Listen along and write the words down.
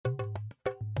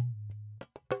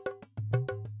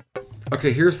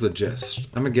Okay, here's the gist.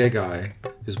 I'm a gay guy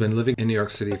who's been living in New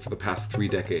York City for the past 3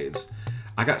 decades.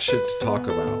 I got shit to talk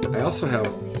about. I also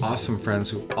have awesome friends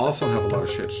who also have a lot of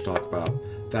shit to talk about.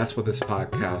 That's what this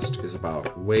podcast is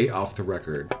about. Way off the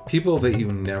record. People that you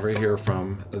never hear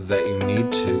from, that you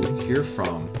need to hear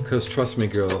from. Because trust me,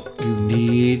 girl, you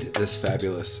need this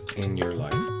fabulous in your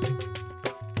life.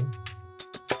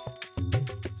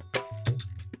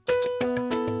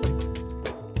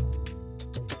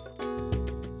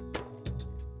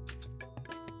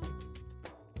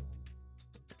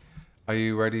 Are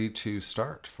you ready to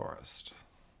start, Forrest?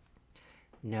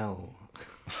 No.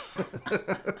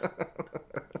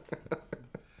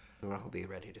 I'll be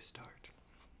ready to start.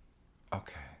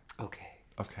 Okay.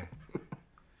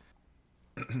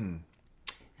 And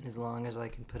as long as I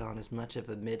can put on as much of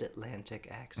a mid-Atlantic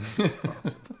accent as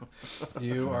possible.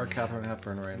 You are Katharine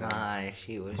Hepburn right now. My,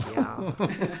 she was young.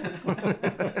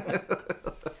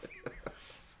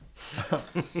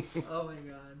 Oh my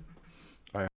god.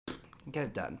 Get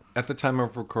it done. At the time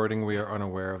of recording, we are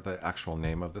unaware of the actual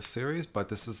name of the series, but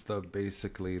this is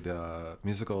basically the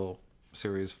musical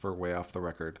series for Way Off the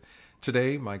Record.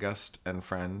 Today, my guest and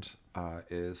friend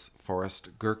is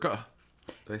Forrest Gurka.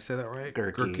 Did I say that right?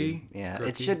 Gurky. Yeah, Gurky?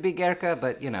 it should be Gerka,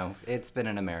 but, it's been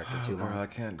in America too Girl, long. I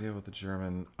can't deal with the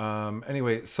German.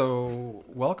 Anyway, so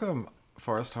welcome,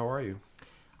 Forrest. How are you?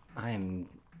 I'm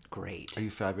great. Are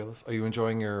you fabulous? Are you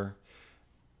enjoying your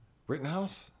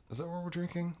Rittenhouse? Is that what we're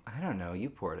drinking? I don't know. You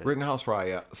poured it. Rittenhouse rye,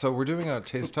 yeah. So we're doing a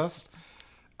taste test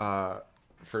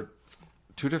for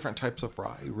 2 different types of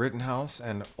rye, Rittenhouse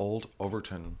and Old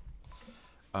Overton.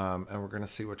 And we're going to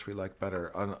see which we like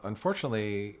better.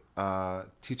 Unfortunately,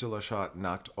 Tito Lachot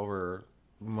knocked over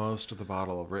most of the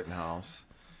bottle of Rittenhouse,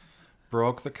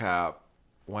 broke the cap,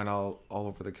 went all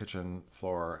over the kitchen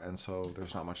floor, and so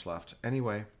there's not much left.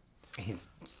 Anyway. He's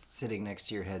sitting next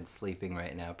to your head sleeping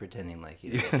right now, pretending like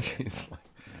you Yeah, she's like,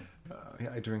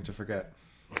 I drink to forget.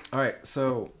 All right,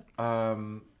 so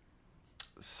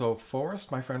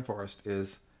Forrest, my friend Forrest,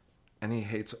 and he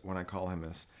hates it when I call him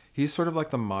this. He's sort of like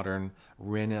the modern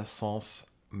Renaissance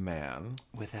man.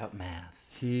 Without math.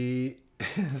 He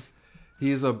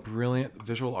is a brilliant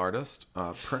visual artist,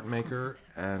 printmaker,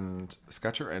 and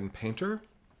sketcher and painter.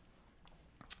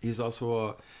 He's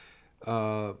also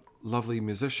a lovely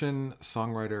musician,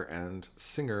 songwriter, and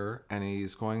singer, and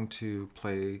he's going to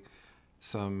play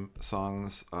some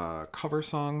songs, cover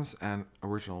songs and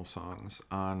original songs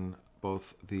on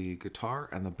both the guitar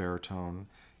and the baritone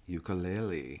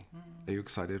ukulele. Are you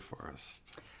excited,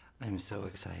 Forrest? I'm so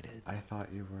excited. I thought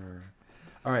you were.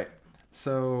 All right,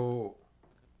 so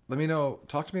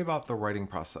talk to me about the writing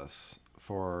process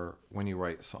for when you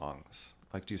write songs.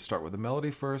 Like, do you start with a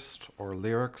melody first or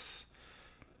lyrics?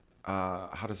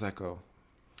 How does that go?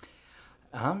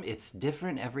 It's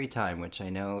different every time, which I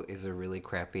know is a really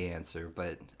crappy answer,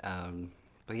 but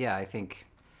yeah, I think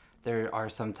there are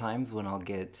some times when I'll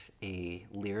get a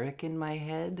lyric in my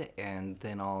head, and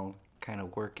then I'll kind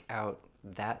of work out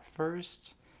that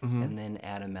first, and then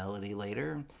add a melody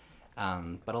later.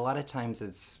 But a lot of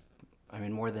times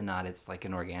more than not, it's like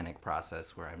an organic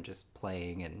process where I'm just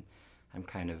playing and I'm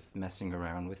kind of messing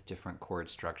around with different chord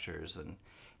structures, and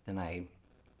then I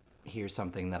hear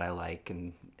something that I like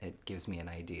and it gives me an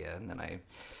idea, and then I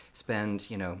spend,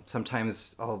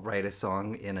 sometimes I'll write a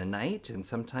song in a night, and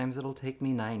sometimes it'll take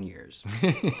me 9 years.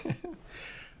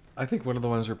 I think one of the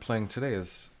ones we're playing today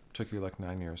took you like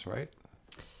 9 years, right?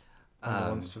 One of the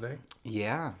ones today?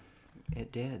 Yeah,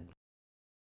 it did.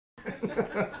 All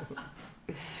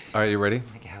right, you ready?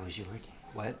 Like, how was your work?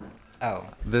 What? Oh.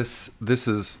 This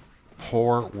is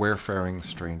Poor Wayfaring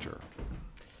Stranger.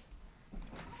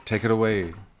 Take it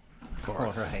away,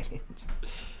 Forrest. All right.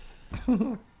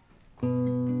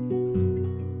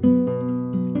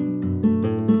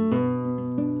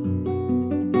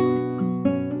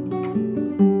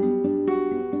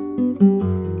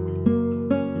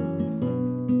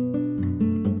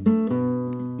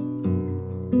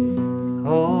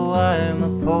 Oh, I'm a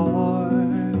poor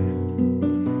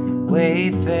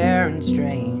wayfaring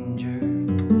stranger,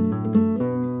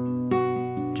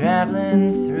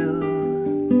 traveling through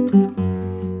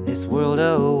this world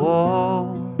of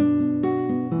woe,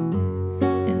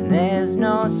 and there's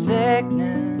no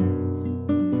sickness,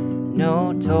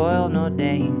 no toil, no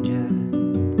danger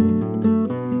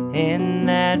in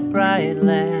that bright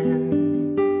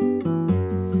land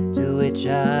to which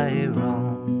I roam.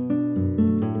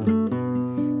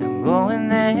 I'm going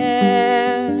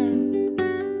there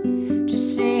to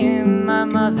see my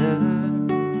mother.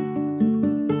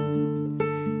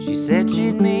 She said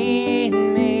she'd meet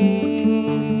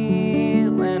me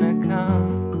when I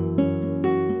come.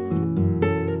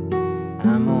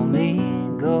 I'm only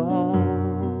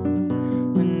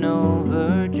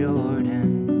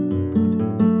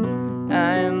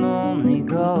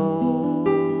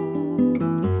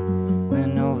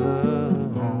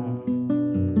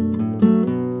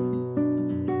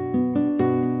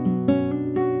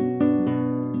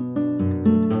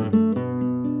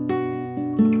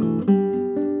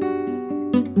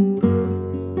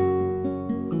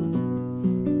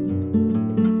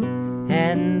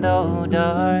And though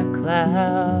dark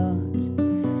clouds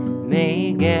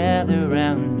may gather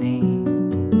round me,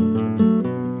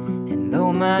 and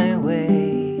though my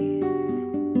way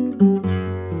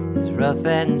is rough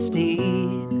and steep,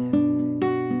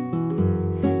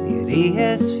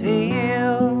 beauteous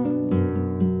fields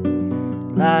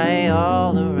lie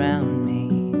all around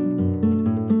me,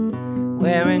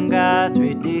 wherein God's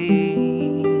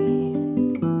redeemed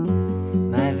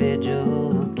my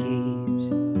vigil keeps.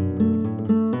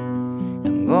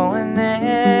 I'm going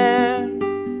there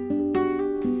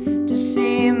to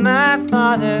see my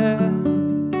Father.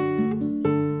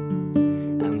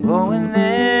 I'm going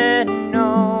there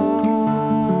no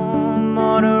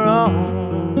more to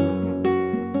roam.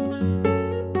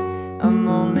 I'm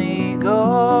only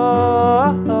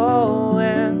going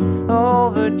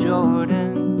over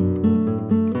Jordan.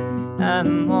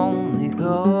 I'm only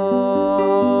going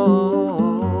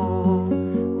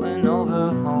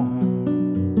over home.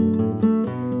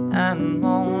 I'm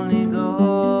only going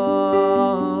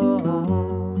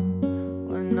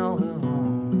over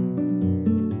home.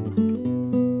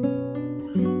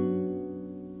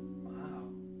 Wow.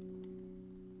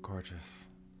 Gorgeous.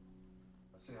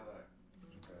 Let's see how that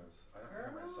goes. I don't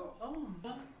hear myself.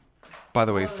 By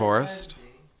the way, Forrest,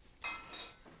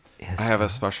 Yes. I have a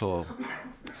special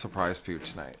surprise for you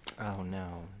tonight. Oh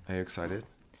no. Are you excited?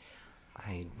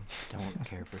 I don't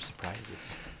care for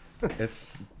surprises.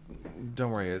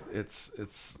 Don't worry, it's a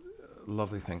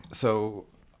lovely thing. So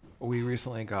we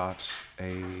recently got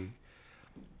a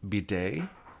bidet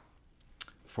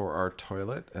for our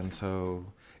toilet, and so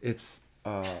it's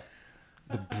the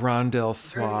Brondell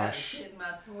Swash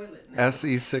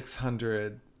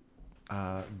SE600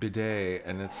 bidet,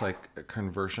 and it's like a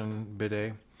conversion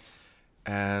bidet.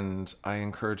 And I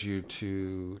encourage you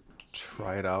to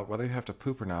try it out. Whether you have to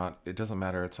poop or not, it doesn't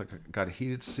matter. It's got a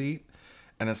heated seat,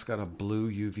 and it's got a blue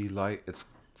UV light. It's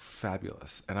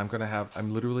fabulous. And I'm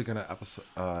literally gonna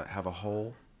have a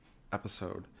whole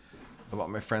episode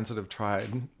about my friends that have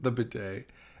tried the bidet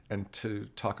and to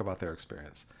talk about their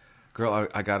experience. Girl,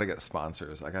 I gotta get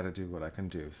sponsors. I gotta do what I can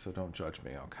do. So don't judge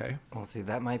me, okay? Well, see,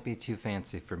 that might be too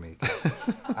fancy for me, 'cause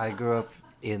I grew up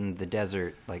in the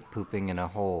desert, like pooping in a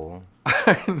hole.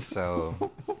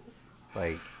 So,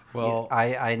 like, well,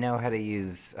 I know how to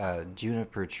use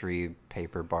juniper tree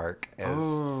paper bark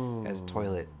as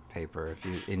toilet paper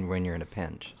when you're in a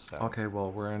pinch. So okay,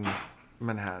 well, we're in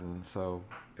Manhattan, so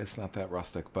it's not that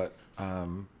rustic. But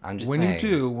I'm just when saying.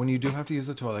 you do have to use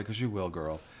the toilet, because you will,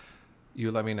 girl,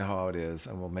 you let me know how it is,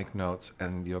 and we'll make notes,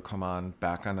 and you'll come on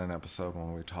back on an episode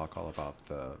when we talk all about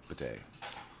the bidet.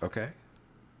 Okay?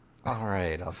 All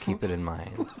right, I'll keep it in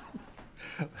mind.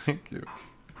 Thank you.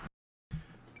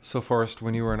 So, Forrest,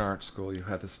 when you were in art school, you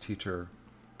had this teacher,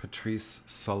 Patrice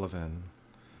Sullivan.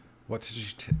 What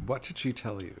did she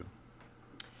tell you?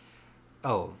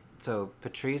 Oh, so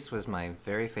Patrice was my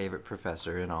very favorite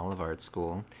professor in all of art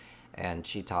school, and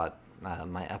she taught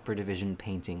my upper division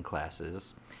painting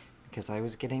classes because I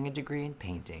was getting a degree in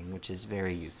painting, which is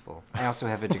very useful. I also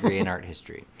have a degree in art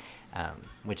history,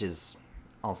 which is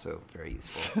also very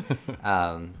useful.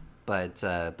 But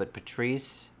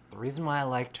Patrice, the reason why I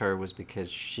liked her was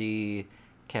because she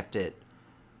kept it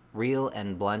real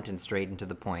and blunt and straight and to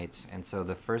the point. And so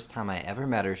the first time I ever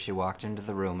met her, she walked into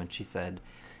the room and she said,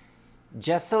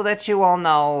 "Just so that you all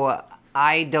know,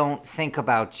 I don't think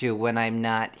about you when I'm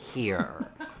not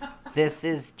here. This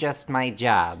is just my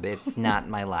job. It's not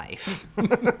my life."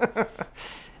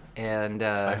 And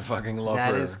I fucking love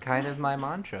her. That is kind of my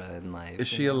mantra in life. Is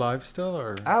she alive still,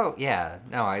 or? Oh, yeah.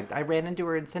 No, I ran into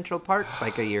her in Central Park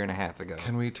like a year and a half ago.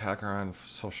 Can we tag her on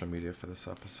social media for this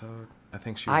episode? I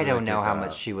think she. I really don't know did how that.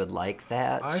 much she would like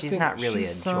that. She's think not really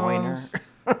she a joiner.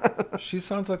 She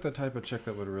sounds like the type of chick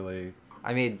that would really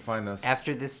I mean, find this.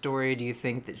 after this story, do you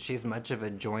think that she's much of a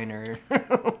joiner?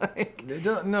 Like,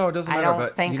 No, it doesn't matter. I don't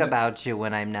but think about you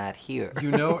when I'm not here. You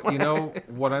know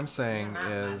what I'm saying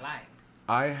is,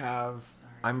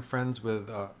 I'm friends with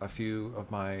a few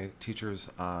of my teachers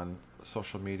on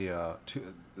social media,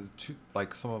 two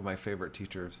like some of my favorite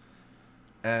teachers,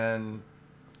 and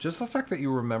just the fact that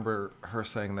you remember her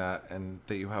saying that and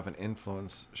that you have an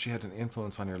influence, she had an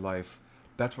influence on your life.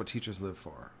 That's what teachers live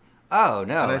for. Oh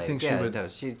no! And I like, think yeah, she would. No,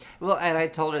 well, and I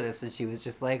told her this, and she was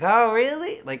just like, "Oh,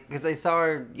 really?" Like, because I saw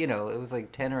her. You know, it was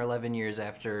like 10 or 11 years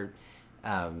after,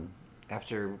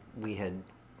 after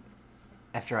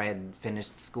I had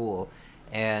finished school,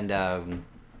 and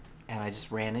I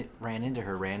just ran into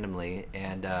her randomly,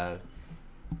 and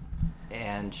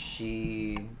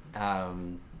she.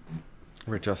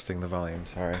 We're adjusting the volume.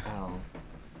 Sorry. Oh.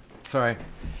 Sorry.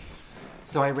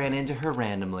 So I ran into her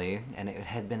randomly, and it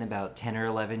had been about 10 or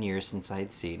 11 years since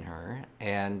I'd seen her.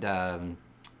 And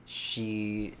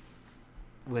she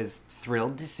was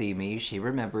thrilled to see me. She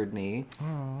remembered me.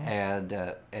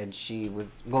 And she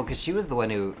was, well, because she was the one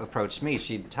who approached me.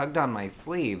 She tugged on my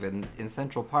sleeve in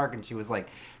Central Park, and she was like,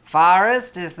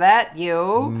 "Forrest, is that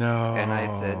you?" No. And I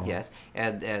said, "Yes."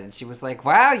 And she was like,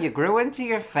 "Wow, you grew into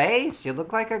your face. You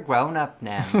look like a grown-up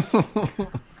now."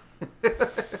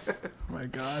 My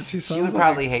God, she sounds She would like...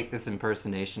 probably hate this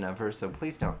impersonation of her, so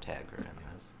please don't tag her in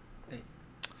this.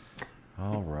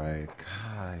 All right.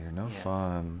 God, you're no Yes.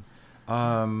 fun.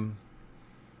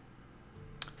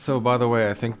 So, by the way,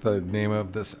 I think the name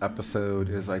of this episode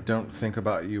is I Don't Think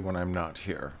About You When I'm Not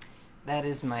Here. That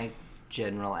is my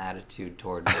general attitude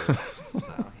toward her.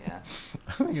 So, yeah.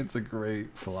 I think it's a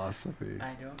great philosophy.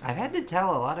 I've had to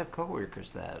tell a lot of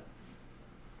coworkers that.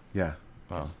 Yeah.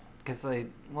 Wow. Because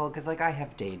I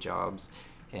have day jobs,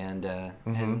 and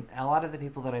and a lot of the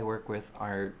people that I work with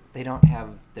they don't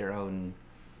have their own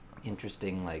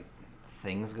interesting like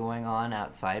things going on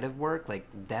outside of work. Like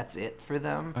that's it for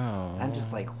them. Oh. I'm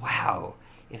just like, wow.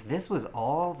 If this was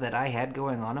all that I had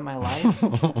going on in my life,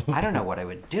 I don't know what I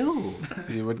would do.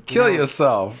 You would kill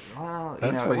yourself. Well,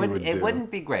 That's what you would do. It wouldn't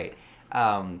be great.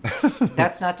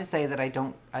 That's not to say that I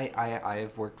don't.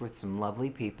 I've worked with some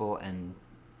lovely people and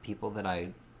people that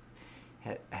I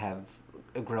have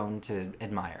grown to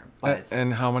admire. But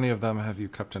And how many of them have you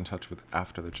kept in touch with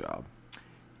after the job?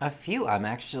 a few. I'm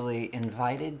actually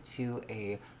invited to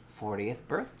a 40th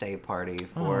birthday party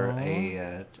for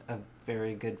a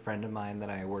very good friend of mine that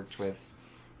I worked with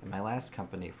in my last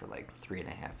company for like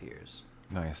 3.5 years.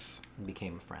 Nice. And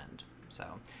became a friend.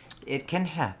 So it can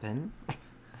happen.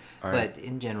 All right. But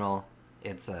in general,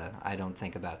 it's I don't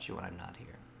think about you when I'm not here.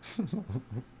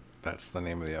 That's the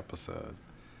name of the episode.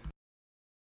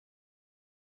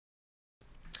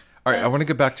 All right, I want to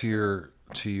get back to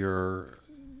your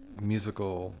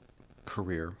musical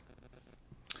career.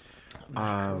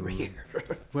 Career.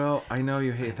 Well, I know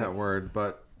you hate that word,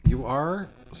 but you are.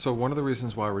 So one of the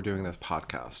reasons why we're doing this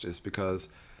podcast is because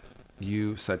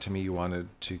you said to me you wanted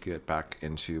to get back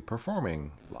into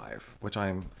performing live, which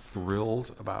I'm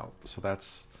thrilled about. So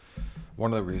that's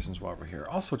one of the reasons why we're here.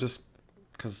 Also, just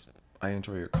because I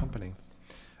enjoy your company.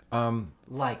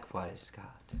 Likewise,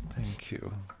 Scott. Thank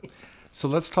you. So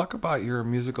let's talk about your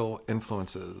musical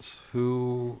influences.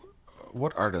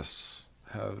 What artists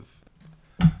have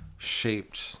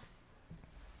shaped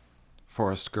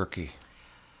Forrest Gurkey?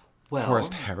 Well,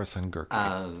 Forrest Harrison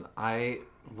Gurkey. I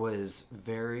was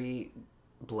very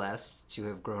blessed to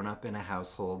have grown up in a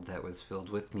household that was filled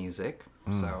with music.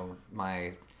 So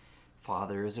my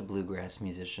father is a bluegrass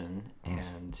musician,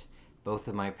 and both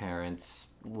of my parents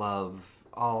love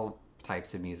all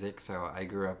types of music. So I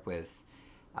grew up with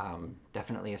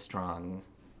definitely a strong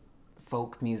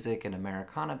folk music and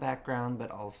Americana background,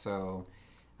 but also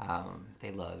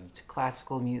they loved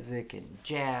classical music and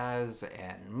jazz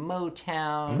and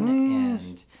Motown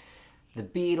and the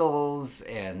Beatles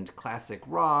and classic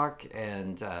rock,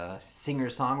 and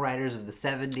singer-songwriters of the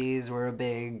 70s were a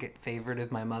big favorite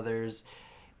of my mother's.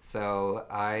 So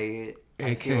I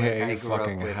feel like I grew up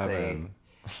with heaven.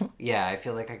 I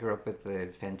feel like I grew up with a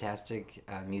fantastic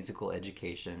musical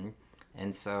education.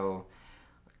 And so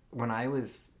when I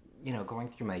was, going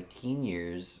through my teen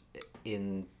years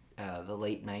in the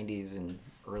late 90s and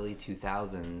early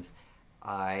 2000s,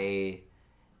 I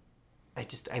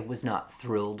was not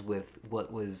thrilled with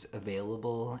what was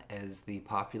available as the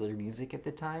popular music at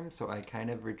the time. So I kind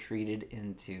of retreated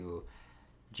into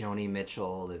Joni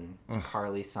Mitchell and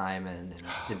Carly Simon and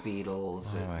the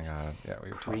Beatles Oh my and God! Yeah,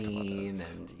 we've talked about Cream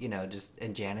this.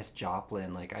 and Janis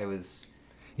Joplin. Like I was.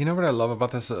 You know what I love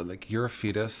about this? Like you're a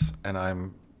fetus and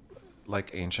I'm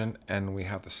like ancient, and we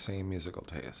have the same musical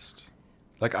taste.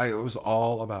 Like it was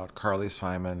all about Carly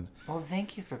Simon. Well,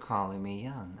 thank you for calling me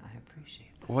young. I appreciate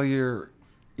that. Well, you're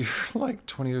like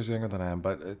 20 years younger than I am,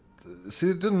 but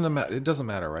it doesn't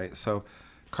matter, right? So,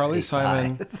 Carly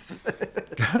Simon,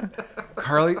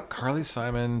 Carly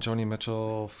Simon, Joni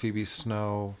Mitchell, Phoebe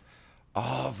Snow,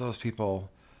 all of those people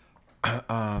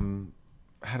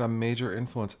had a major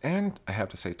influence, and I have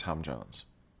to say Tom Jones,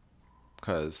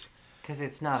 because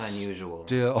it's not unusual.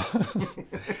 still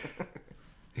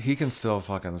he can still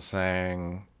fucking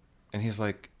sing, and he's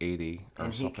like 80 or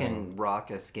And something. he can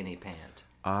rock a skinny pant.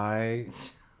 I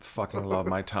fucking love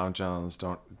my Tom Jones.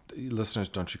 Listeners,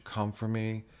 don't you come for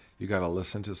me. You got to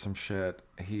listen to some shit.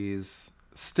 He's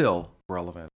still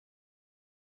relevant.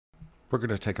 We're going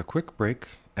to take a quick break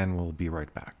and we'll be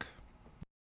right back.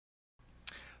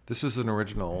 This is an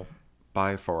original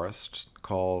by Forrest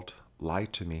called Lie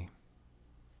to Me.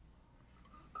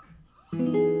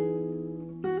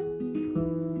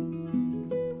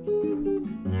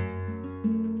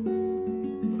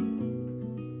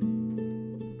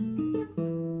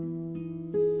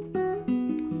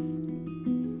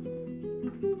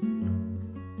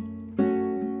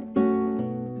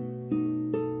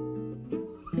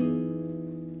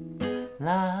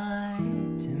 Lie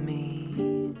to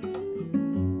me.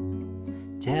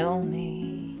 Tell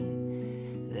me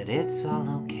that it's all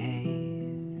okay,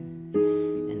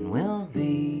 and we'll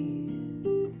be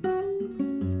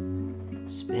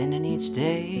spending each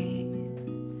day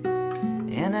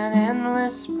in an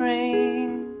endless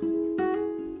spring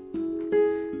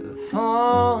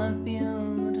full of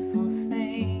beautiful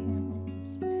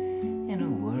things in a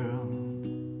world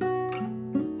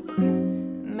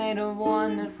made of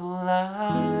wonderful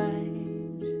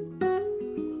lives.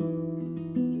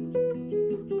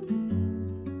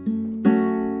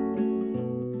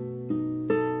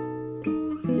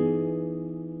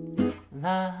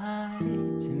 Lie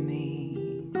to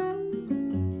me.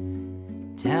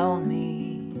 Tell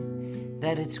me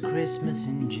that it's Christmas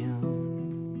in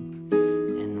June,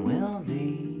 and we'll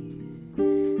be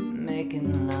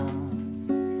making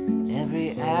love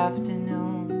every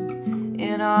afternoon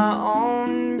in our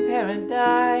own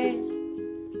paradise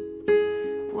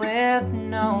with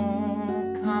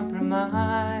no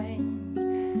compromise,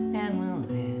 and we'll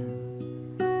live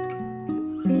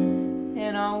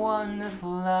in our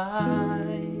wonderful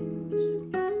lives.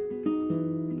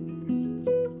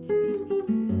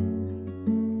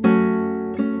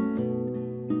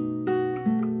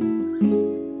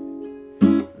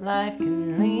 Life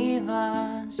can leave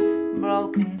us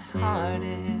broken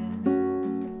hearted,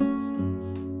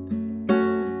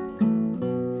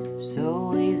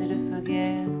 so easy to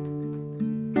forget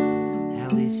how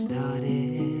we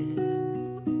started.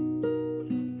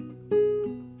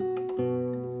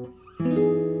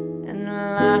 And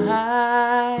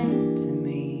lie to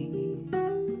me.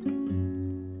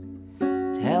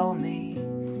 Tell me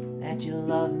that you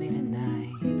love me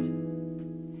tonight,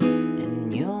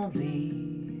 and you'll be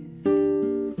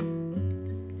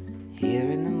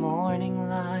here in the morning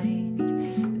light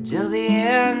till the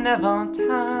end of all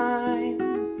time,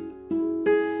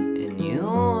 and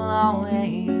you'll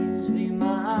always be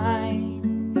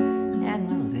mine, and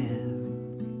we'll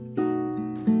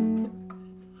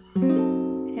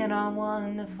live in our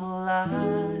wonderful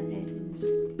lives.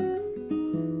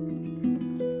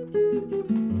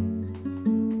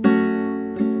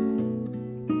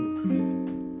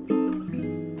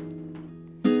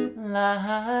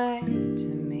 Lie to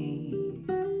me.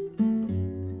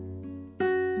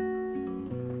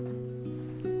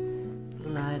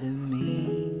 Lie to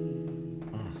me.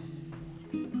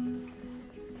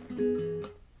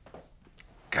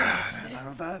 God, I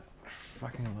love that.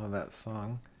 Fucking love that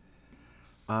song.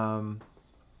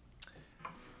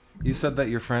 You said that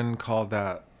your friend called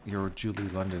that your Julie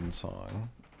London song.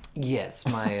 Yes,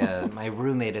 my my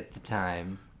roommate at the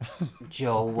time,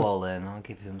 Joe Wolin. I'll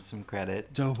give him some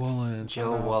credit. Joe Wolin.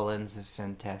 Joe Wolin's a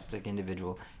fantastic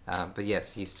individual. But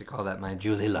yes, he used to call that my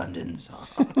Julie London song.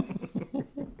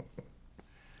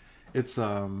 It's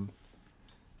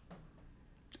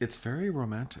very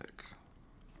romantic,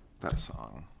 that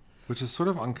song, which is sort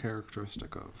of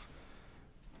uncharacteristic of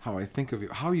how I think of you,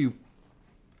 how you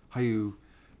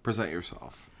present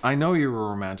yourself. I know you're a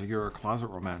romantic. You're a closet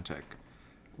romantic.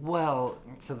 Well,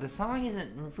 so the song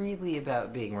isn't really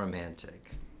about being romantic.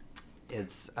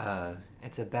 It's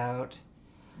about.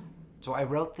 So I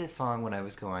wrote this song when I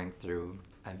was going through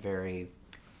a very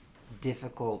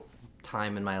difficult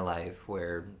time in my life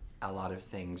where a lot of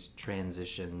things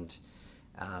transitioned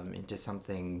into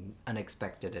something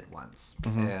unexpected at once.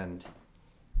 Mm-hmm. And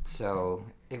so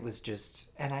it was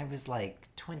just, and I was like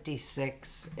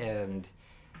 26 and,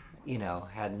 you know,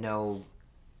 had no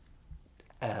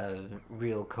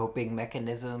real coping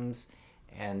mechanisms.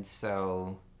 And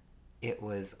so it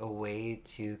was a way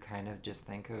to kind of just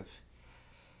think of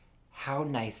how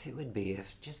nice it would be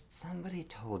if just somebody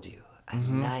told you a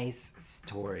nice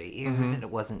story, even if it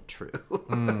wasn't true.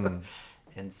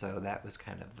 And so that was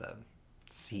kind of the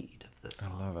seed of the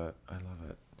song. I love it. I love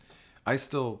it. I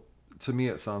still, to me,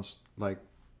 it sounds like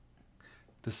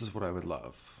this is what I would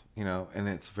love, you know, and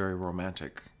it's very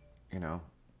romantic, you know.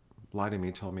 Lie to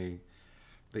me, tell me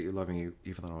that you love me,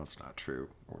 even though it's not true,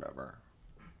 or whatever.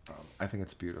 I think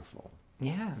it's beautiful.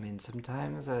 Yeah, I mean,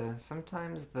 sometimes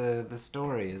the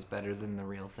story is better than the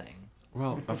real thing.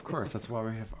 Well, of course, that's why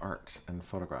we have art and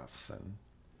photographs and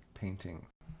painting.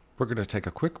 We're going to take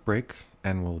a quick break,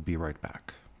 and we'll be right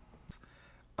back.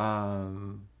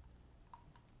 So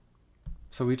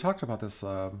we talked about this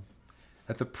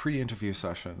at the pre-interview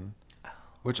session,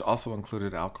 which also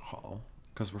included alcohol,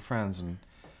 because we're friends.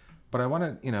 But I want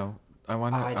to, you know, I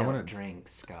don't drink,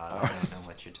 Scott. I don't know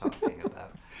what you're talking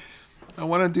about. I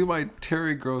want to do my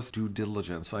Terry Gross due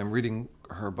diligence. I'm reading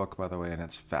her book, by the way, and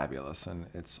it's fabulous. And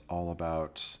it's all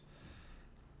about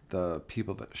the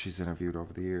people that she's interviewed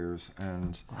over the years,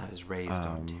 and I was raised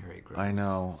on Terry Gross. I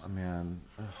know, man.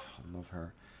 Ugh, I love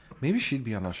her. Maybe she'd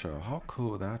be on the show. How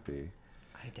cool would that be?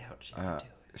 I doubt she would do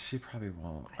it. She probably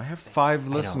won't. I have 5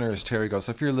 listeners, Terry Gross.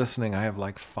 If you're listening, I have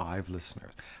like 5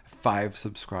 listeners, 5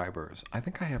 subscribers. I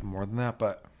think I have more than that,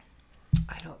 but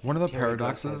I don't think one of the Terry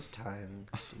Gross paradoxes. has time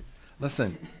to do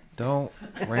Listen, don't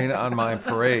rain on my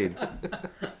parade.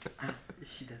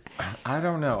 I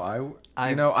don't know.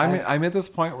 I'm at this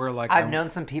point where like I've known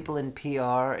some people in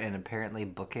PR, and apparently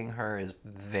booking her is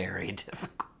very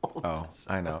difficult. Oh,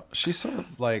 So- I know. She's sort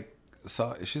of like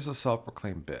she's a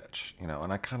self-proclaimed bitch,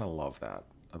 and I kind of love that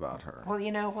about her. Well,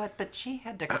 you know what? But she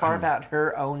had to carve out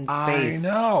her own space. I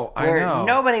know. Where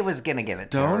nobody was gonna give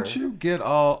it to her. Don't you get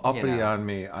all uppity know. on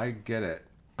me? I get it.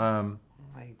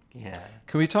 Like, yeah.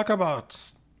 Can we talk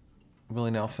about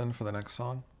Willie Nelson for the next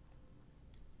song?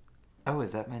 Oh,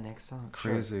 is that my next song?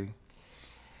 Crazy.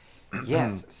 Sure.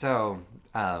 Yes. So,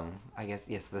 I guess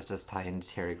yes. This does tie into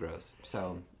Terry Gross.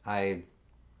 So I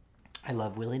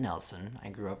love Willie Nelson. I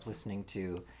grew up listening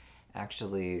to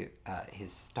actually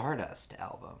his Stardust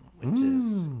album, which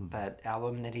is that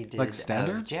album that he did Like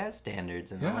standards? of jazz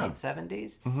standards in the Yeah. late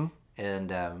 70s. And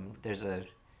there's a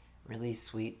really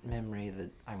sweet memory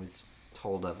that I was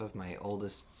told of my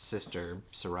oldest sister,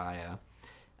 Soraya,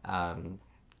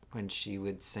 when she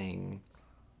would sing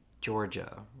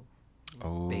Georgia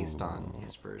based on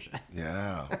his version.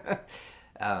 Yeah.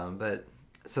 But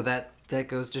so that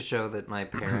goes to show that my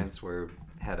parents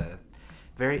had a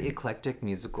very eclectic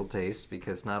musical taste,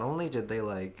 because not only did they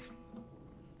like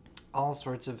all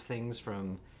sorts of things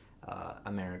from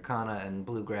Americana and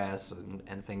bluegrass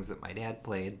and things that my dad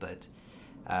played, but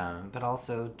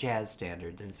also jazz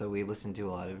standards. And so we listened to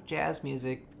a lot of jazz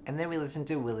music, and then we listened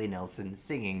to Willie Nelson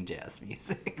singing jazz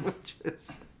music, which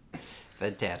was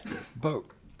fantastic. But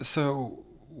so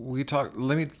we talked.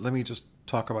 Let me just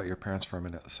talk about your parents for a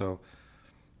minute. So,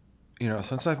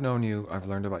 since I've known you, I've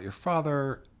learned about your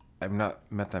father. I've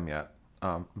not met them yet.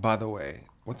 By the way,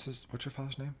 what's your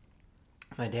father's name?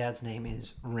 My dad's name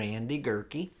is Randy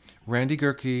Gerke. Randy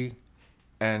Gerke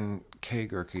and Kay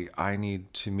Gerke. I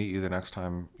need to meet you the next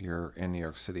time you're in New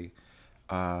York City.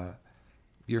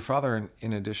 Your father,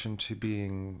 in addition to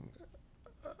being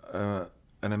an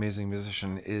amazing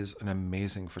musician, is an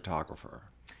amazing photographer.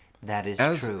 That is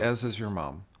true. As is your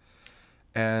mom.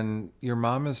 And your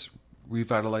mom is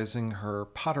revitalizing her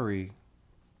pottery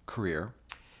career.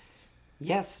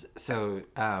 Yes. So,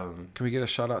 Can we get a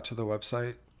shout out to the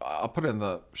website? I'll put it in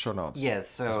the show notes. yes.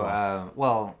 So,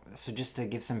 so just to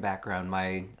give some background,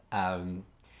 my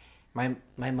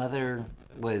mother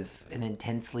was an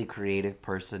intensely creative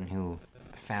person who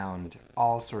found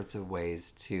all sorts of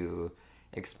ways to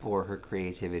explore her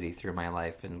creativity through my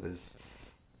life, and was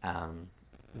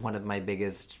one of my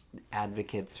biggest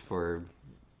advocates for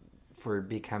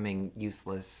becoming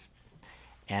useless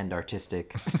and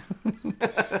artistic.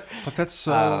 But that's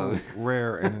so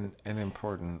rare and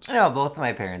important. No, both of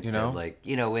my parents You did. know? Like,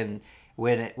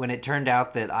 when it turned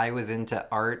out that I was into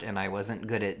art and I wasn't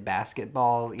good at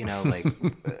basketball, like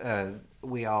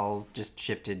we all just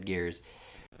shifted gears.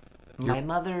 My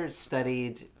mother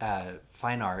studied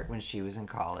fine art when she was in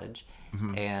college,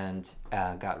 and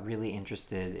got really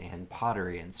interested in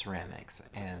pottery and ceramics,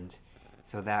 and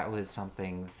so that was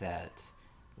something that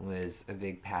was a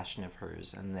big passion of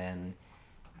hers. And then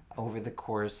over the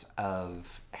course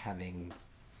of having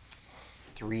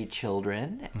 3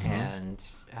 children, and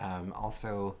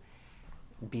also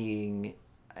being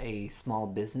a small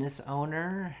business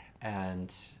owner,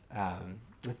 and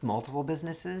with multiple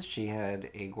businesses, she had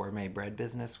a gourmet bread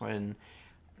business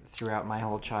throughout my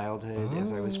whole childhood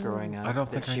as I was growing up. I don't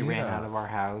think I she knew ran that. out of our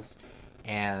house,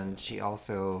 and she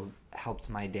also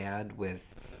helped my dad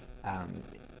with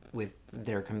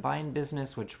their combined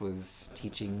business, which was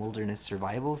teaching wilderness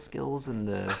survival skills in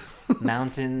the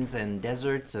mountains and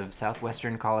deserts of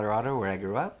southwestern Colorado, where I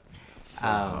grew up.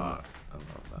 I love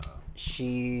that.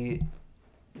 She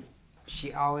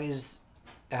always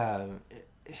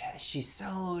she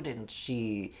sewed, and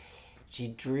she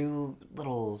drew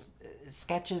little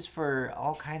sketches for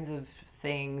all kinds of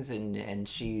things, and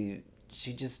she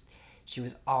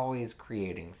was always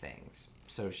creating things.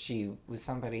 So she was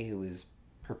somebody who was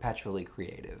perpetually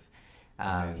creative.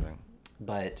 Amazing.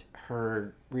 But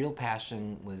her real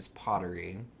passion was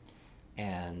pottery,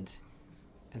 and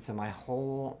so my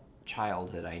whole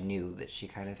childhood I knew that she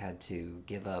kind of had to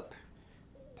give up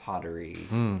pottery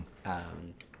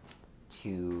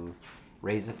to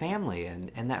raise a family,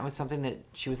 and that was something that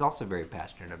she was also very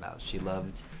passionate about. She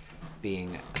loved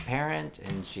being a parent,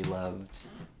 and she loved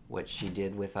what she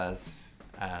did with us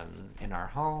in our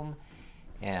home.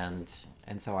 And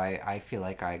so I feel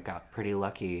like I got pretty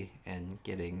lucky in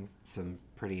getting some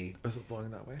pretty Is it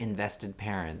blowing that way? invested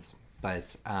parents.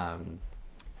 But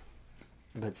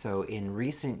so in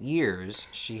recent years,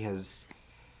 she has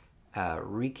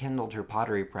rekindled her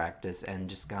pottery practice and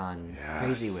just gone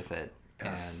crazy Yes. with it.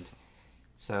 Yes. And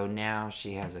so now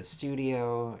she has a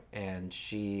studio and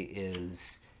she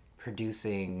is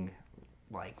producing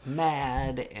like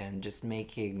mad and just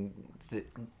making the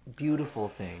beautiful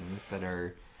things that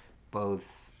are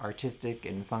both artistic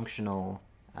and functional,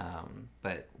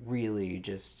 but really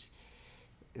just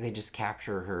they just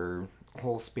capture her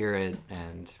whole spirit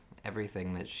and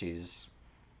everything that she's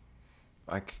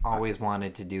always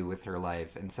wanted to do with her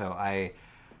life. And so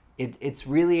it's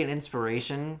really an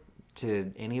inspiration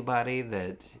to anybody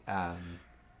that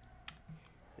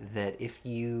that if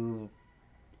you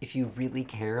really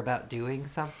care about doing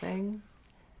something,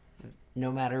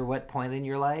 no matter what point in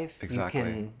your life,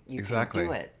 Exactly. you can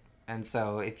do it. And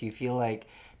so if you feel like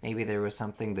maybe there was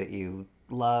something that you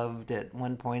loved at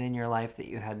one point in your life that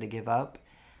you had to give up,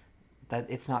 that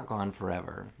it's not gone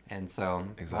forever. And so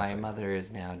my mother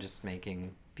is now just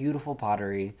making beautiful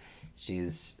pottery.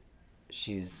 She's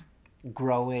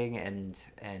growing and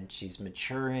she's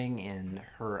maturing in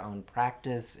her own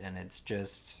practice, and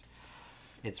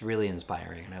it's really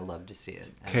inspiring, and I love to see it.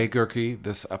 Kay Gurkey,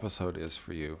 this episode is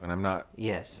for you, and I'm not.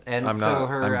 Yes, and I'm so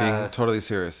not. I'm being totally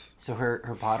serious. So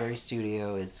her pottery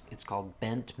studio it's called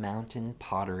Bent Mountain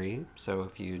Pottery. So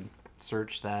if you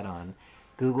search that on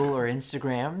Google or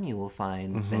Instagram, you will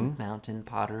find Bent Mountain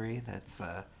Pottery.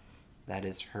 That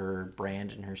is her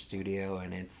brand and her studio,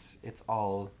 and it's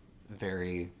all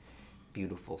very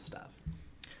beautiful stuff.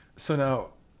 So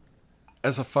now,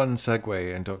 as a fun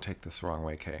segue, and don't take this the wrong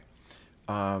way, Kay,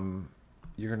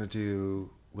 you're gonna do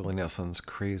Willie Nelson's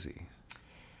 "Crazy."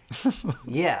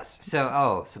 Yes.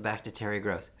 So back to Terry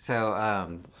Gross. So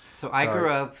I grew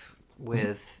up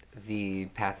with the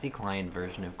Patsy Cline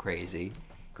version of "Crazy."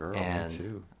 Girl, and me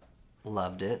too.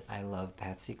 Loved it. I love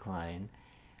Patsy Cline.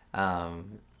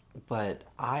 But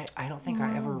I don't think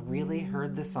I ever really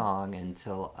heard the song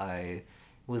until I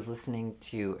was listening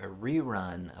to a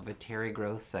rerun of a Terry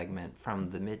Gross segment from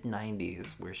the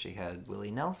mid-90s where she had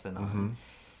Willie Nelson on.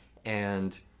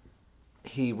 And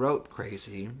he wrote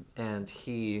 "Crazy" and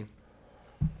he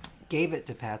gave it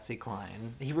to Patsy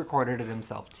Cline. He recorded it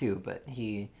himself too, but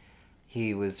he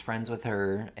was friends with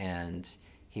her and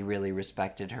he really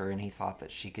respected her and he thought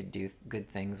that she could do good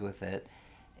things with it.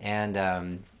 And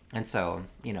so,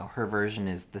 her version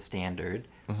is the standard.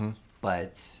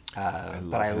 But I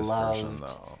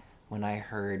loved when I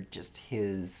heard just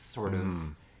his sort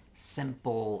of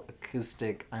simple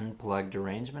acoustic unplugged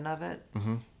arrangement of it.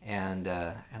 And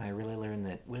I really learned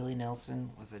that Willie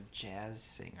Nelson was a jazz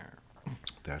singer.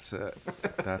 That's it.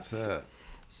 That's it.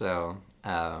 So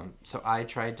I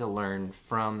tried to learn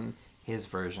from his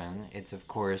version. It's of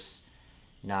course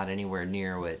not anywhere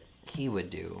near what he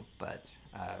would do, but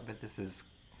this is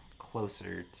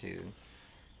closer to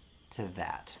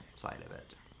that side of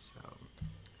it. So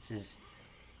this is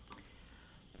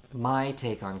my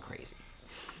take on "Crazy."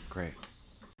 Great.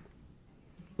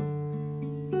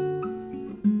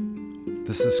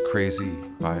 This is "Crazy"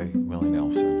 by Willie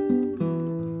Nelson.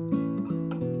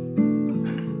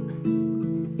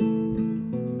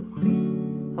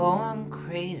 Oh, I'm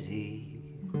crazy,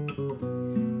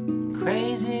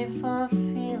 crazy for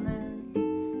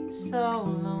feeling so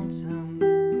lonesome.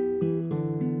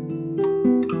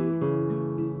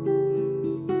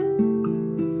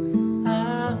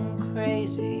 I'm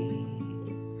crazy,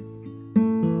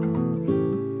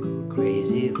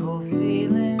 crazy for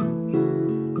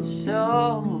feeling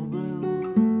so blue.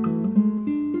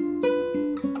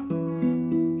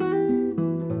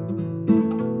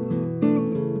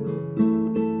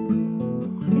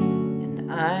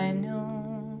 And I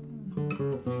knew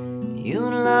you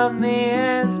love me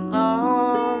as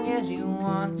long as you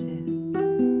wanted.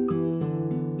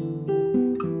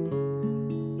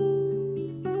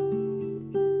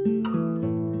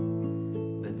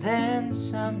 But then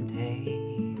someday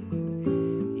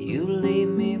you leave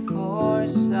me for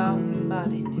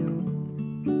somebody new.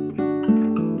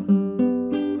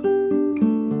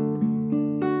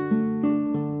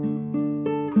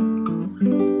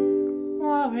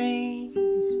 Worries.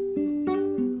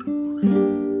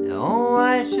 Oh,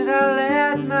 why should I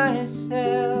let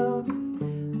myself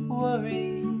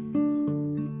worry?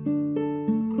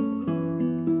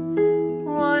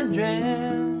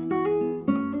 Wondering,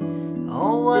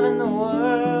 oh, what in the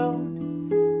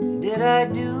world did I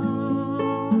do?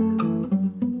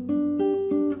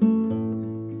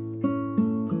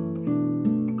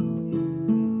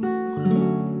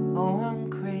 Oh, I'm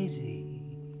crazy,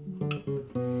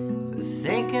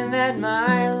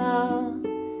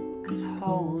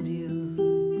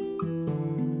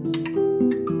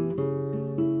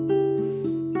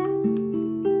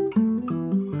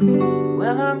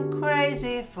 Well, I'm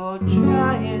crazy for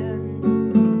trying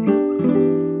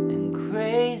and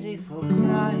crazy for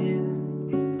crying,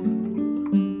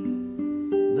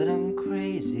 but I'm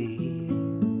crazy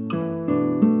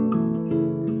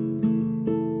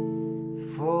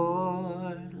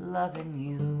for loving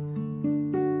you.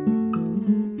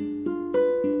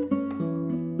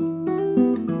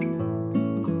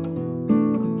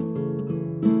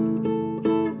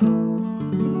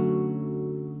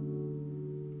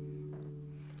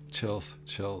 Chills,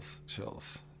 chills,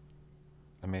 chills.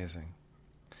 Amazing.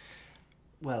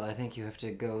 Well, I think you have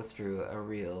to go through a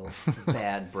real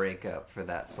bad breakup for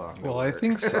that song to Well, work. I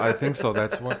think so.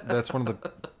 That's one of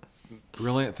the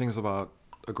brilliant things about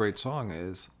a great song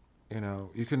is,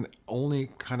 you can only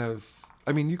kind of,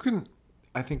 I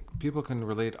think people can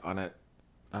relate on it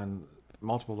on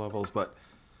multiple levels, but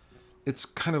it's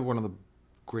kind of one of the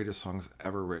greatest songs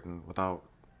ever written without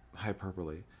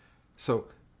hyperbole. So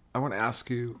I want to ask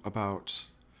you about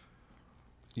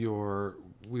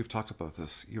we've talked about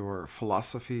this, your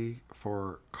philosophy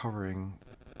for covering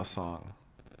a song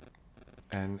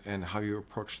and how you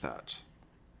approach that.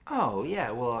 Oh,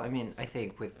 yeah. Well, I mean, I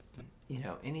think with,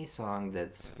 any song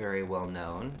that's very well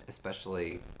known,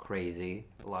 especially Crazy,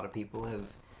 a lot of people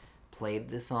have played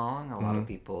the song, a lot of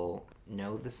people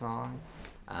know the song.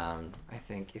 I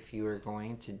think if you are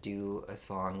going to do a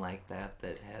song like that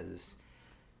that has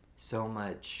so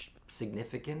much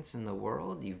significance in the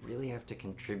world, you really have to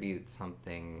contribute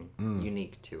something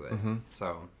unique to it.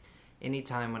 So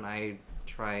anytime when I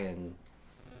try and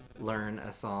learn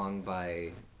a song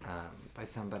by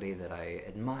somebody that I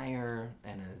admire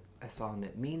and a song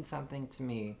that means something to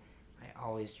me, I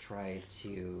always try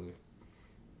to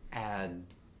add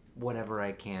whatever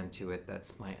I can to it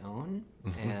that's my own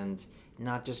and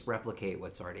not just replicate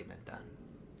what's already been done.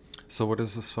 So what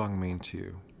does the song mean to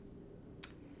you?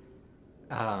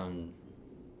 I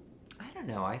don't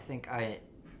know. I think I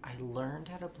learned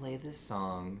how to play this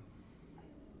song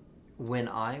when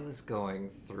I was going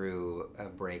through a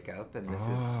breakup, and this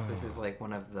is like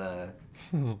one of the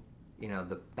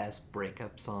the best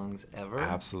breakup songs ever.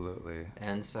 Absolutely.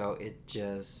 And so it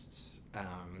just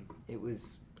it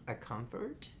was a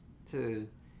comfort to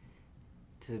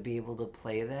be able to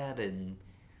play that and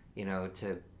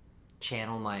to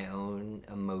channel my own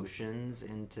emotions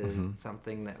into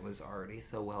something that was already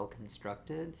so well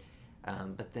constructed,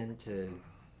 but then to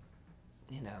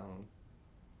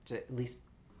at least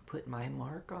put my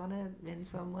mark on it in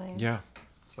some way. Yeah.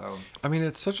 So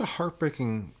it's such a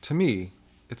heartbreaking, to me,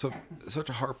 it's such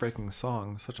a heartbreaking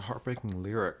song, such a heartbreaking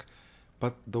lyric,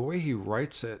 but the way he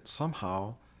writes it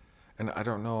somehow, and I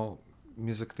don't know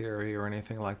music theory or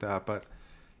anything like that, but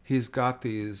he's got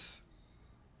these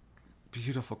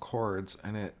beautiful chords,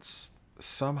 and it's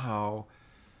somehow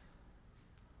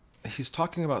he's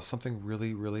talking about something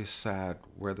really, really sad,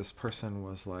 where this person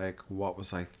was like, what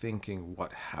was I thinking?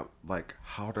 How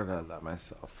did I let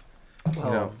myself I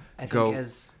think go?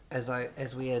 as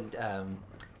we had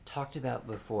talked about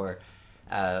before,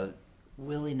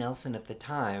 Willie Nelson at the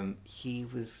time, he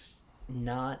was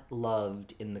not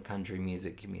loved in the country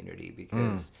music community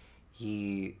because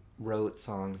he wrote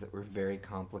songs that were very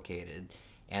complicated,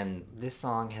 and this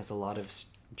song has a lot of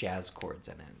jazz chords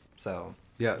in it. So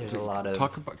Yeah, there's a lot of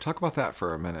talk about that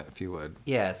for a minute, if you would.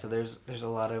 Yeah, so there's a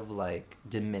lot of like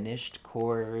diminished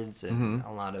chords and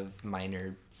a lot of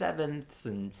minor sevenths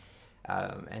and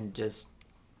just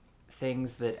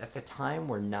things that at the time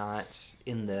were not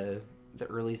in the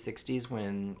early '60s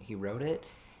when he wrote it,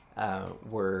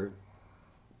 were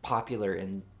popular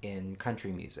in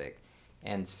country music,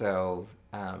 and so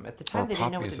at the time they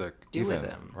didn't know what to do with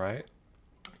them, right?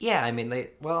 Yeah, I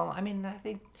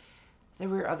think there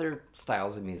were other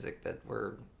styles of music that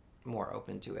were more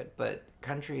open to it, but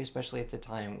country, especially at the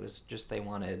time, was just they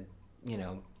wanted,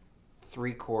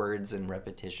 3 chords and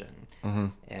repetition,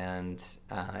 and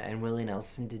Willie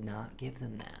Nelson did not give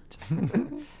them that,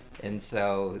 and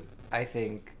so I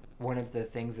think one of the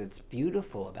things that's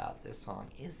beautiful about this song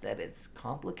is that it's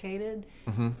complicated,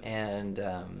 and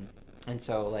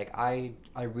so like I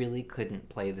really couldn't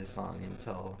play this song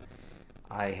until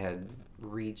I had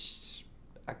reached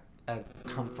a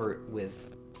comfort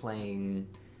with playing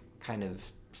kind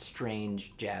of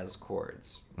strange jazz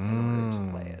chords in order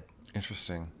to play it.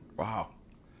 Interesting. Wow.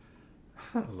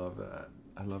 I love that.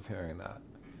 I love hearing that.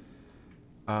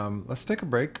 Let's take a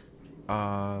break.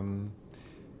 I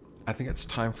think it's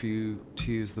time for you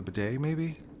to use the bidet,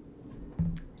 maybe?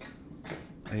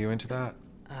 Are you into that?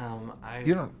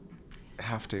 You don't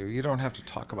have to. You don't have to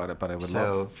talk about it, but I would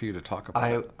love for you to talk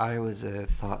about it. I was a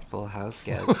thoughtful house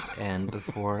guest, and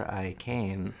before I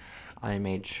came, I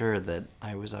made sure that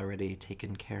I was already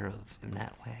taken care of in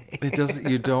that way. It doesn't.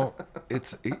 You don't.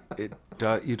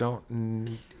 You don't.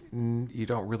 You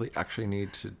don't really actually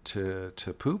need to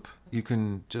poop. You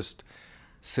can just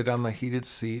sit on the heated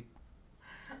seat,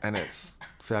 and it's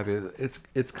fabulous.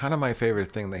 It's kind of my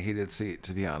favorite thing, the heated seat,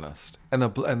 to be honest. And the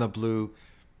blue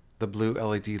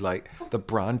LED light, the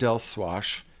Brondell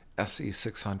Swash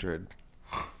SE600.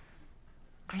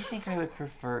 I think I would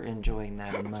prefer enjoying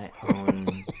that in my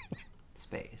own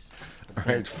space. All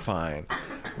right, fine.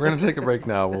 We're gonna take a break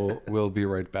now. We'll be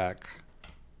right back.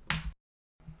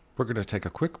 We're gonna take a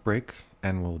quick break,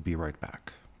 and we'll be right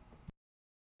back.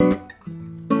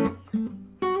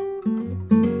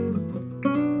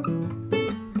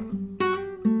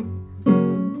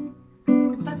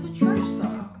 That's a church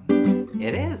song.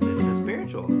 It is. It's a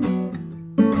spiritual.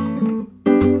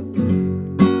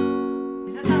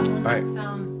 Isn't that one All right.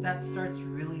 that starts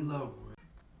really low?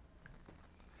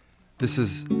 This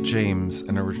is James,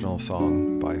 an original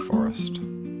song by Forrest.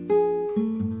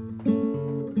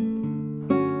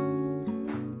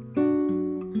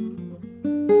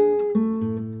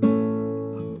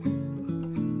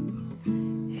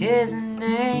 His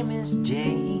name is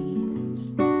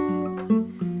James.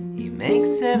 He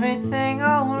makes everything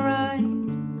alright,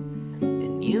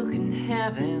 and you can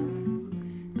have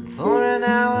him for an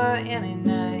hour any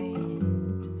night,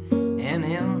 and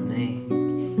he'll make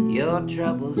your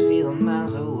troubles feel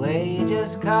miles away.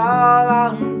 Just call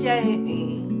on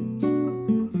James,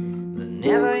 but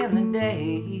never in the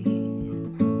day.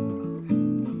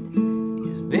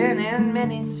 He's been in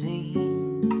many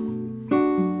scenes,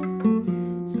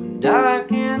 some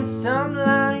dark and some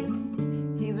light.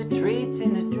 He retreats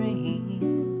into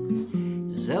dreams,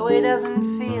 so he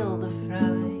doesn't feel the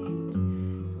fright,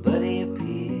 but he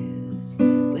appears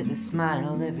with a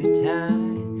smile every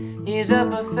time. He's a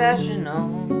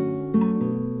professional,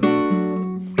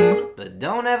 but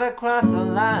don't ever cross the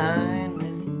line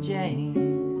with James.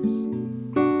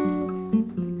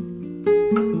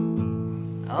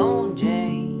 Oh,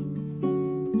 James.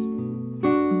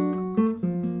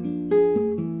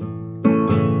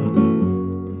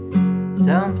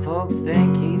 Some folks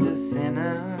think he's a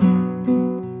sinner.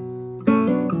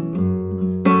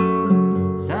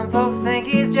 Some folks think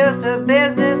he's just a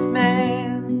businessman.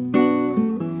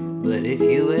 But if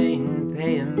you ain't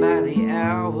paying by the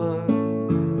hour,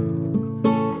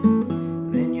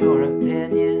 then your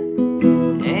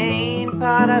opinion ain't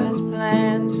part of his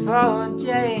plans for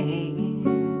James.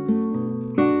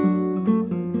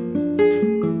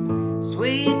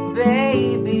 Sweet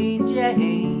baby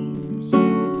James.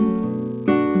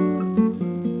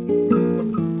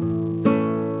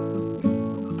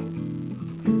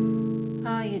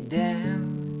 Are you down?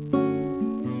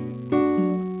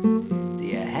 Do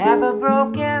you have a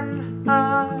broken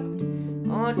heart?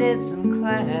 Or did some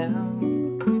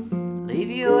clown leave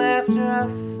you after a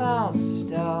false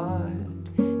start?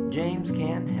 James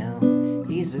can't help,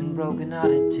 he's been broken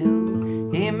hearted too.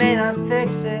 He may not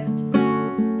fix it,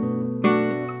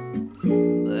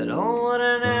 but oh, what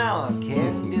an hour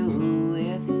can do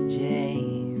with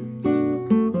James.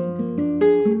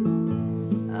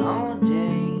 Oh,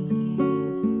 James.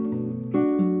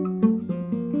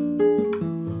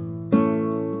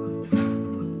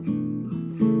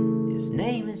 His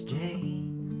name is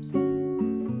James.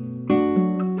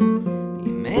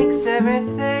 He makes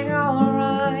everything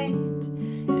alright,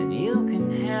 and you can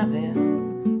have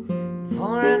him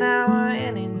for an hour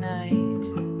any night,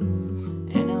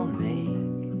 and he'll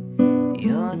make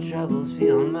your troubles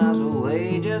feel miles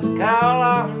away. Just call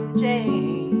on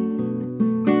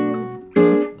James,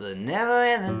 but never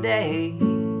in the day.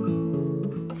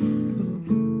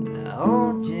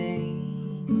 Oh,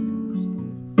 James.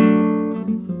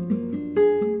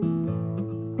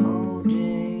 Oh,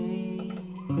 James.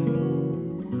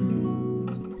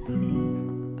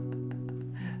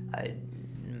 I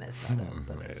messed that up,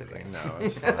 but it's okay. No,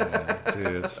 it's fine.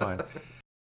 Dude, it's fine.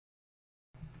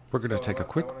 We're going to take a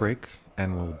quick break,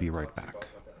 and we'll be right back.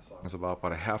 It's about,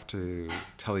 but I have to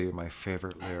tell you my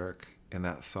favorite lyric in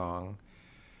that song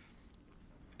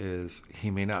is, he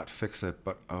may not fix it,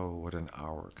 but oh, what an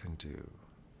hour can do.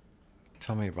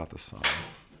 Tell me about the song.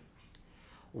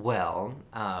 Well,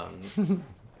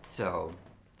 so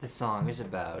the song is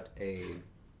about a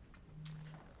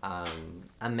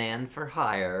man for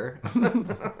hire,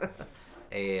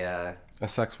 A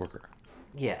sex worker.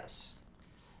 yes,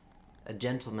 a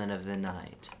gentleman of the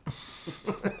night,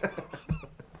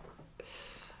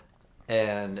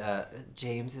 and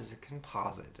James is a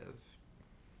composite of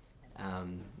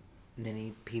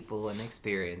many people and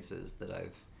experiences that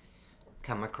I've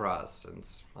come across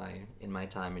in my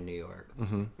time in New York.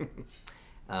 Mm-hmm.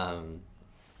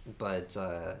 But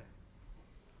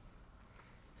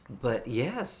But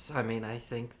yes, I mean, I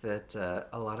think that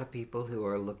a lot of people who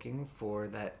are looking for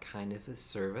that kind of a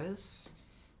service,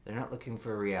 they're not looking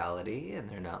for reality and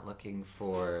they're not looking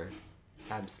for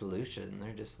absolution.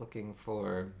 They're just looking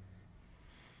for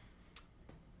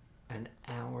an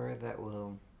hour that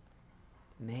will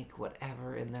make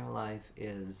whatever in their life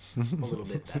is a little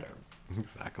bit better.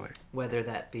 Exactly. Whether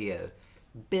that be a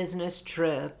business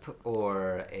trip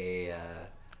or a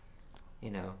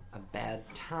a bad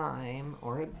time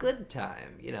or a good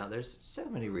time. There's so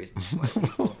many reasons why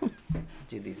people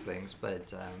do these things,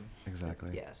 but Exactly.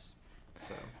 yes.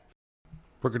 So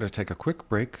We're going to take a quick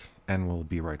break and we'll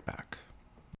be right back.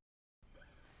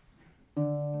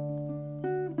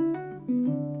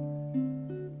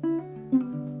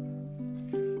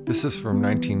 This is from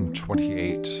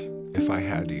 1928, If I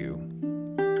Had You.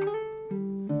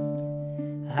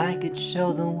 I could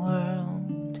show the world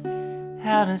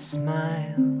how to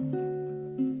smile.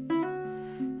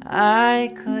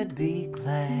 I could be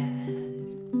glad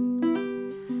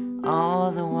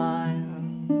all the while.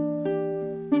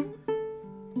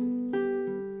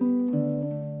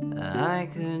 I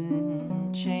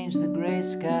could change the gray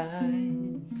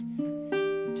skies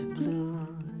to blue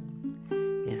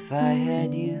if I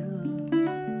had you.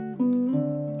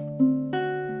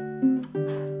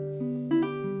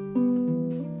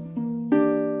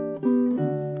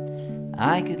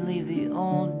 I could leave the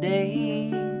old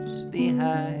days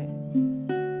behind,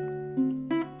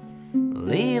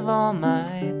 leave all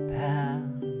my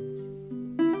pals,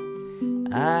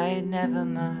 I'd never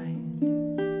mind.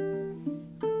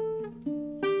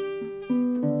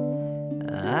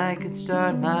 I could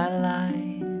start my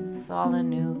life all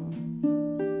anew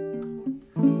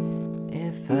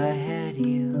if I had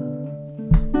you.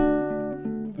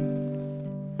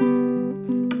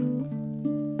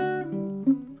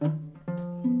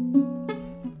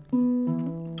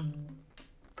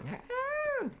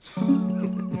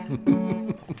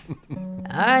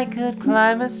 I could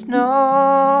climb a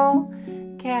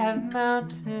snow-capped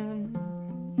mountain,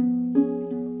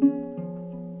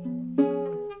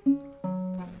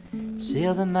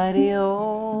 sail the mighty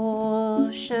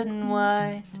ocean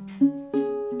wide,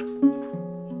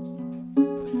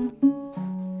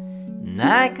 and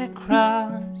I could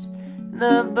cross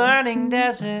the burning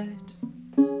desert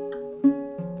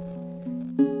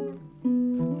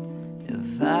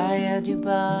if I had you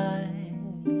by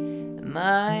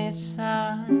my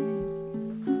side.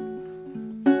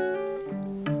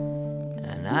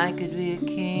 And I could be a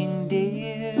king,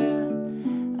 dear,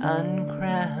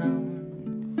 uncrowned,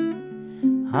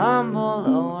 humble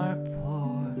or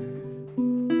poor,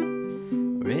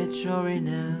 rich or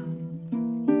renowned.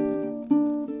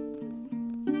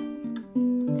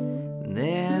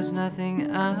 There's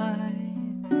nothing I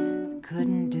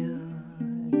couldn't do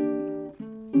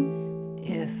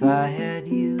if I had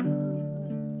you.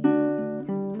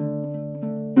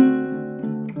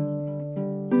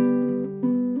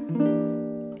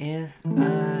 If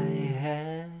I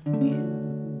had you.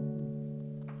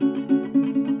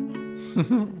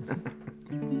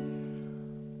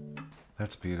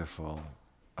 That's beautiful.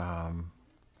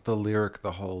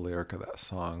 The whole lyric of that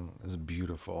song is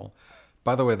beautiful.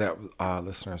 By the way, that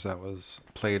listeners, that was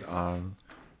played on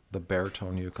the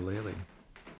baritone ukulele.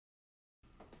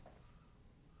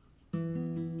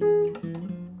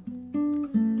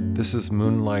 This is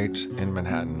Moonlight in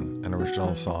Manhattan, an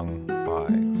original song by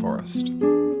Forrest.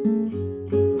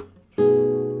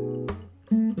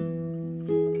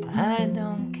 I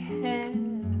don't care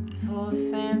for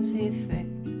fancy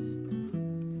things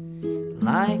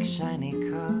like shiny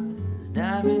cars,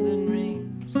 diamonds and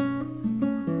rings.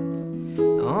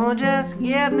 Oh, just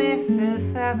give me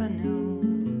Fifth Avenue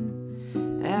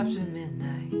after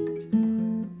midnight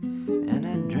and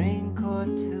a drink or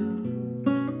two.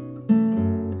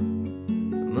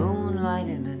 Moonlight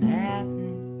in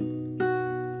Manhattan,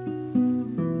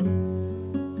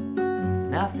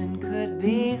 nothing could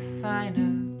be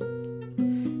finer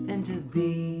than to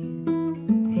be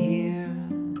here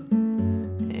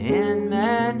in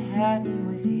Manhattan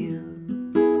with you.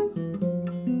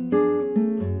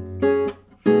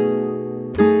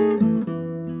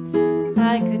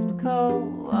 I could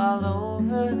go all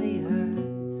over the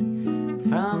earth,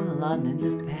 from London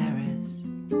to Paris,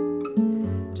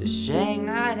 to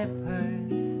Shanghai to Perth,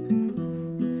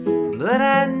 but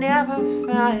I'd never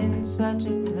find such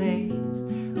a place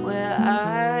where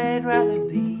I'd rather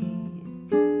be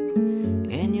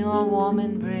in your warm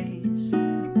embrace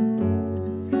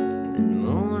than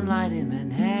moonlight in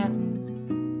Manhattan.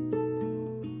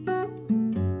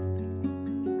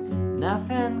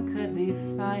 Nothing could be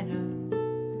finer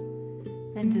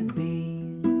than to be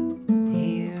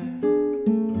here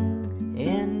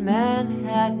in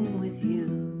Manhattan with you.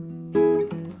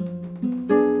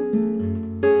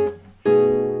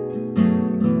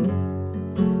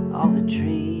 All the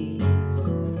trees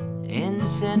in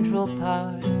Central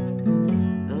Park,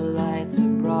 the lights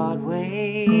of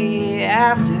Broadway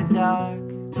after dark,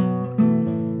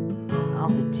 all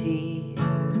the tea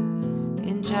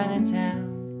in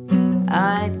Chinatown,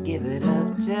 I'd give it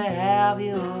up to have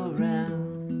you around.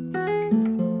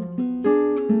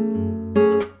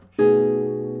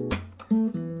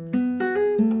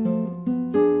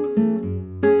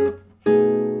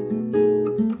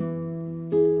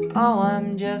 Oh,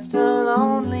 I'm just a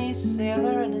lonely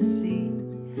sailor in a sea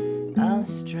of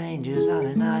strangers on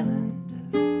an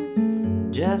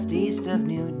island just east of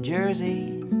New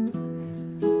Jersey.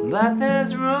 But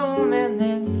there's room in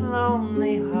this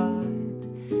lonely heart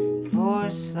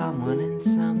for someone and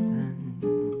something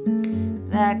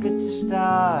that could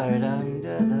start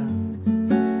under the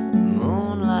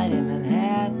moonlight in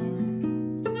Manhattan.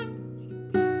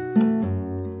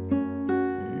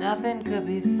 Nothing could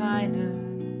be finer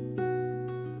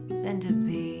than to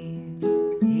be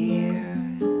here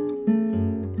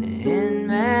in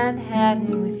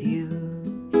Manhattan with you.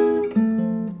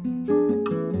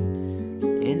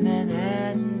 In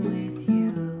Manhattan with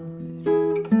you.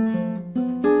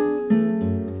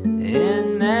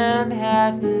 In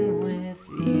Manhattan with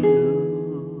you.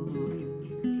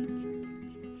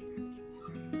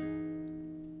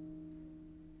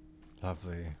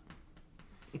 Lovely.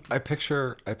 I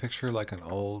picture like an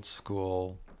old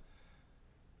school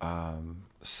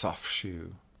soft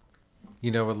shoe.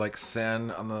 You know, with like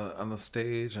sand on the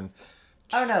stage and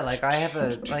Oh no, like I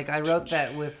wrote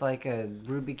that with like a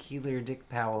Ruby Keeler, Dick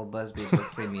Powell, Busby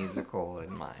Berkeley musical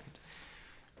in mind.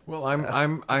 well,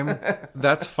 I'm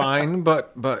that's fine,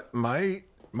 but my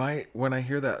when I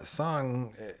hear that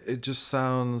song, it just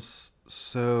sounds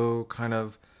so kind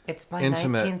of It's my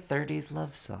intimate. 1930s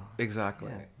love song.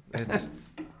 Exactly. Yeah. It's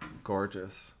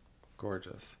gorgeous.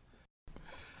 Gorgeous.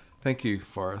 Thank you,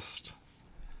 Forrest.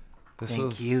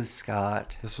 Thank you,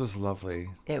 Scott. This was lovely.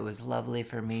 It was lovely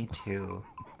for me too.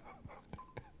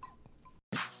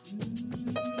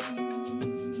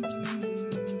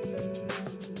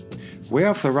 Way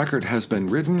Off the Record has been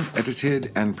written,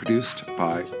 edited, and produced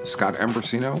by Scott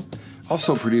Ambrosino,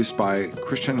 also produced by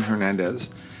Christian Hernandez,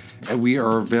 and we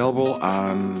are available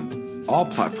on all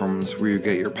platforms where you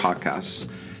get your podcasts.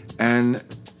 And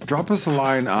drop us a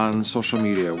line on social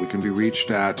media. We can be reached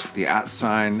at the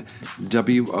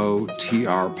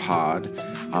 @WOTR pod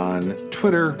on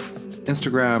Twitter,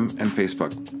 Instagram, and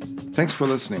Facebook. Thanks for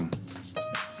listening.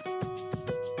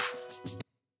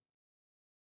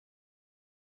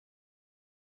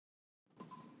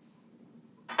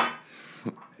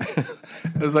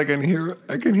 As I can hear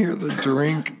the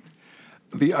drink,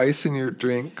 the ice in your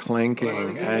drink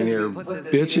clanking, and your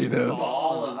bitchiness.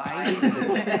 Ball of ice in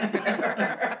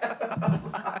there.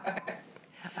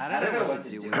 I don't know what to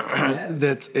do with that.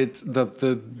 That's it's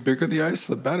the bigger the ice,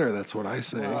 the better. That's what I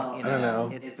say. Well, I don't know.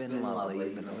 It's been lovely.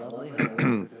 You've been a lovely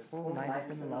host. This whole night's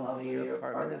been lovely. Your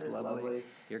apartment is lovely.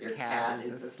 Your cat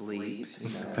is asleep. You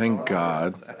know, Thank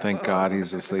God. Thank God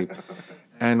he's asleep.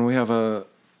 And we have a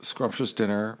scrumptious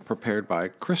dinner prepared by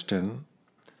Christian,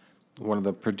 one of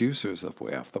the producers of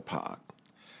Way Off the Pod.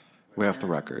 Way Off the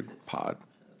Record pod.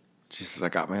 Jesus, I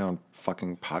got my own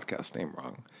fucking podcast name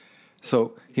wrong.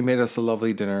 So he made us a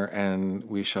lovely dinner, and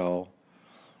we shall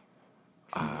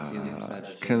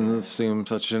consume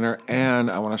such dinner.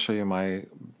 And I want to show you my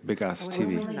big ass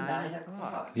TV. It's only 9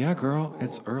 o'clock. Yeah, girl,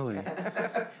 it's early.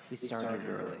 We started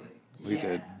early. We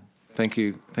did. Thank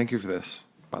you for this.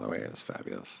 By the way, it was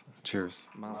fabulous. Cheers.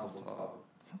 Mazel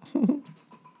tov.